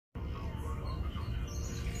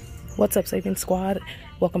What's up, Saving Squad?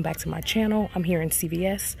 Welcome back to my channel. I'm here in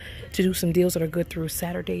CVS to do some deals that are good through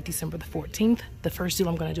Saturday, December the 14th. The first deal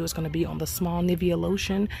I'm going to do is going to be on the small Nivea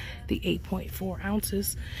lotion, the 8.4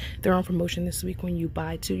 ounces. They're on promotion this week. When you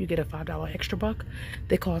buy two, you get a $5 extra buck.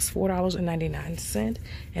 They cost $4.99,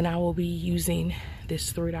 and I will be using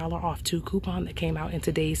this $3 off two coupon that came out in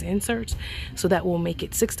today's inserts. So that will make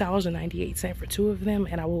it $6.98 for two of them,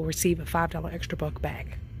 and I will receive a $5 extra buck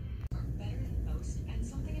back.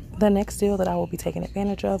 The next deal that I will be taking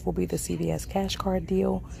advantage of will be the CVS cash card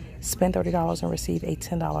deal. Spend $30 and receive a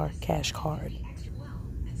 $10 cash card.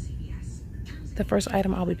 The first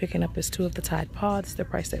item I'll be picking up is two of the Tide Pods. They're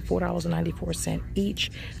priced at $4.94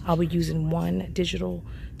 each. I'll be using one digital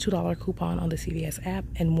 $2 coupon on the CVS app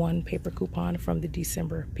and one paper coupon from the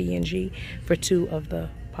December P&G for two of the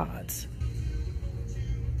pods.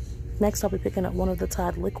 Next, I'll be picking up one of the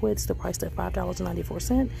Tide liquids. They're priced at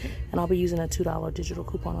 $5.94, and I'll be using a $2 digital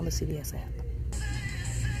coupon on the CVS app.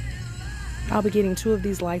 I'll be getting two of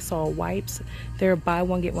these Lysol wipes. They're buy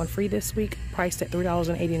one, get one free this week, priced at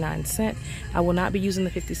 $3.89. I will not be using the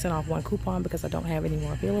 50% off one coupon because I don't have any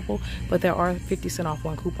more available, but there are 50% off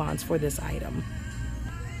one coupons for this item.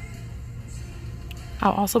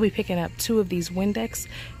 I'll also be picking up two of these Windex.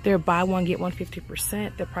 They're buy one, get one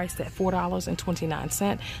 50%. They're priced at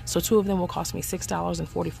 $4.29. So two of them will cost me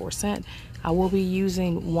 $6.44. I will be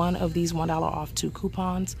using one of these $1 off two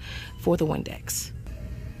coupons for the Windex.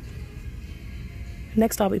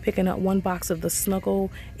 Next, I'll be picking up one box of the Snuggle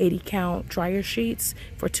 80 count dryer sheets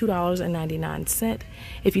for $2.99.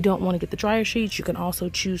 If you don't want to get the dryer sheets, you can also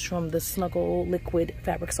choose from the Snuggle liquid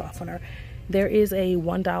fabric softener. There is a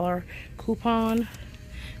 $1 coupon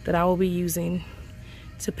that I will be using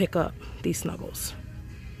to pick up these Snuggles.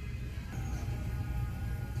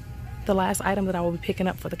 The last item that I will be picking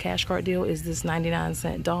up for the cash card deal is this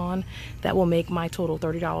 99-cent Dawn. That will make my total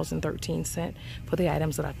 $30.13 for the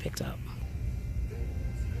items that I picked up.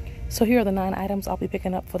 So here are the 9 items I'll be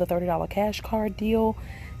picking up for the $30 cash card deal.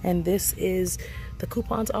 And this is the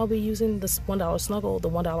coupons I'll be using. This $1 Snuggle, the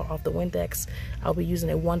 $1 off the Windex. I'll be using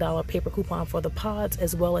a $1 paper coupon for the pods,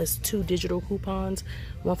 as well as two digital coupons,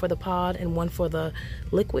 one for the pod and one for the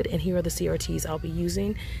liquid. And here are the CRTs I'll be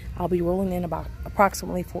using. I'll be rolling in about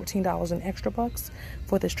approximately $14 in extra bucks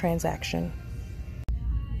for this transaction.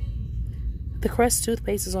 The Crest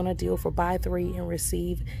toothpaste is on a deal for buy 3 and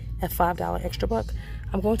receive a $5 extra buck.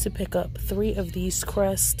 I'm going to pick up 3 of these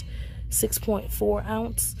Crest 6.4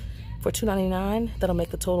 ounce for $2.99. That'll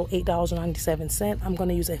make the total $8.97. I'm going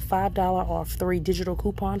to use a $5 off 3 digital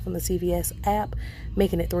coupon from the CVS app,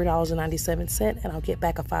 making it $3.97, and I'll get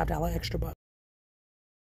back a $5 extra buck.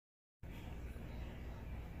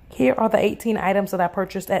 Here are the 18 items that I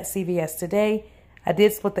purchased at CVS today. I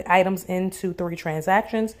did split the items into 3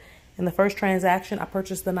 transactions. In the first transaction, I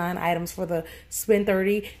purchased the 9 items for the spend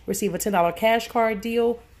 30, receive a $10 cash card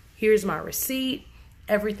deal. Here's my receipt.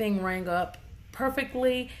 Everything rang up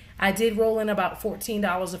perfectly. I did roll in about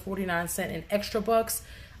 $14.49 in extra bucks.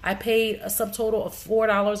 I paid a subtotal of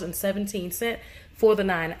 $4.17 for the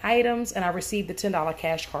 9 items, and I received the $10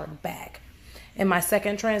 cash card back. In my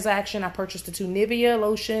second transaction, I purchased the 2 Nivea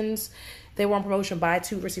lotions. They were on promotion, buy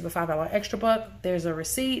 2, receive a $5 extra buck. There's a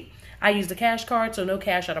receipt. I used a cash card, so no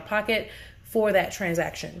cash out of pocket for that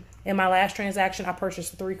transaction. In my last transaction, I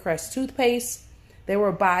purchased 3 Crest toothpaste. They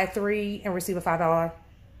were buy 3 and receive a $5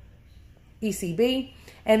 ECB.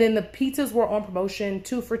 And then the pizzas were on promotion,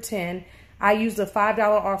 2 for $10. I used a $5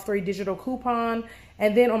 off 3 digital coupon.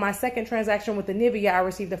 And then on my second transaction with the Nivea, I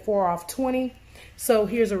received a 4 off 20. So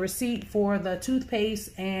here's a receipt for the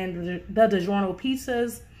toothpaste and the DiGiorno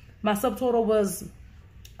pizzas. My subtotal was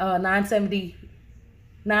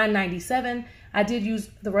 $997. I did use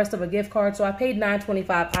the rest of a gift card, so I paid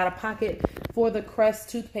 $9.25 out of pocket for the Crest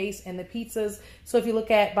toothpaste and the pizzas. So if you look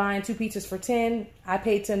at buying 2 pizzas for $10, I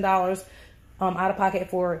paid $10 out of pocket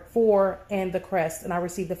for 4 and the Crest, and I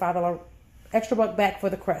received the $5 extra buck back for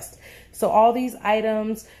the Crest. So all these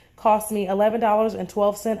items cost me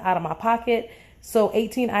 $11.12 out of my pocket. So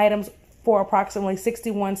 18 items for approximately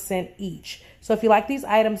 61 cents each. So if you like these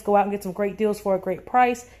items, go out and get some great deals for a great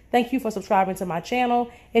price. Thank you for subscribing to my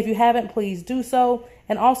channel. If you haven't, please do so.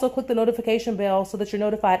 And also click the notification bell so that you're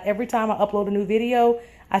notified every time I upload a new video.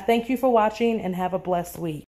 I thank you for watching and have a blessed week.